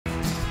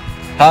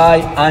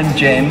Hi, I'm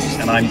James.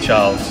 And I'm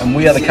Charles. And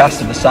we are the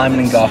cast of the Simon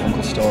and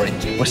Garfunkel Story.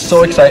 We're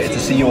so excited to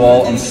see you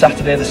all on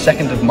Saturday the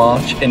 2nd of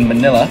March in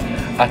Manila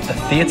at the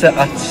theatre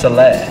at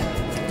Solaire.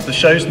 The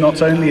show's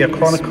not only a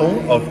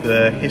chronicle of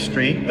the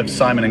history of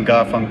Simon and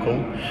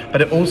Garfunkel, but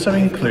it also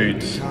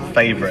includes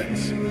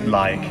favourites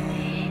like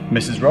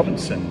Mrs.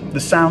 Robinson, The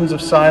Sounds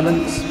of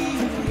Silence,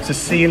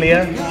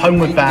 Cecilia,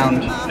 Homeward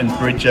Bound, and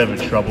Bridge Over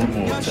Troubled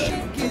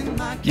Water.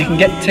 You can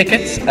get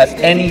tickets at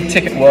any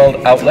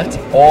TicketWorld outlet,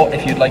 or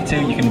if you'd like to,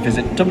 you can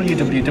visit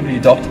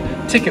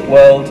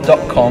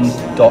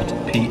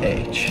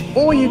www.ticketworld.com.ph.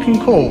 Or you can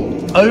call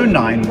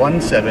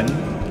 0917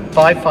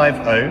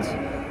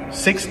 550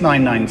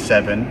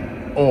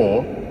 6997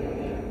 or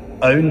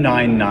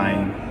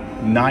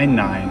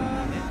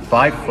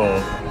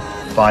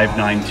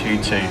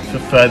 09999545922 for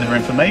further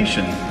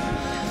information.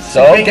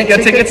 So get your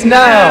tickets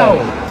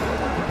now!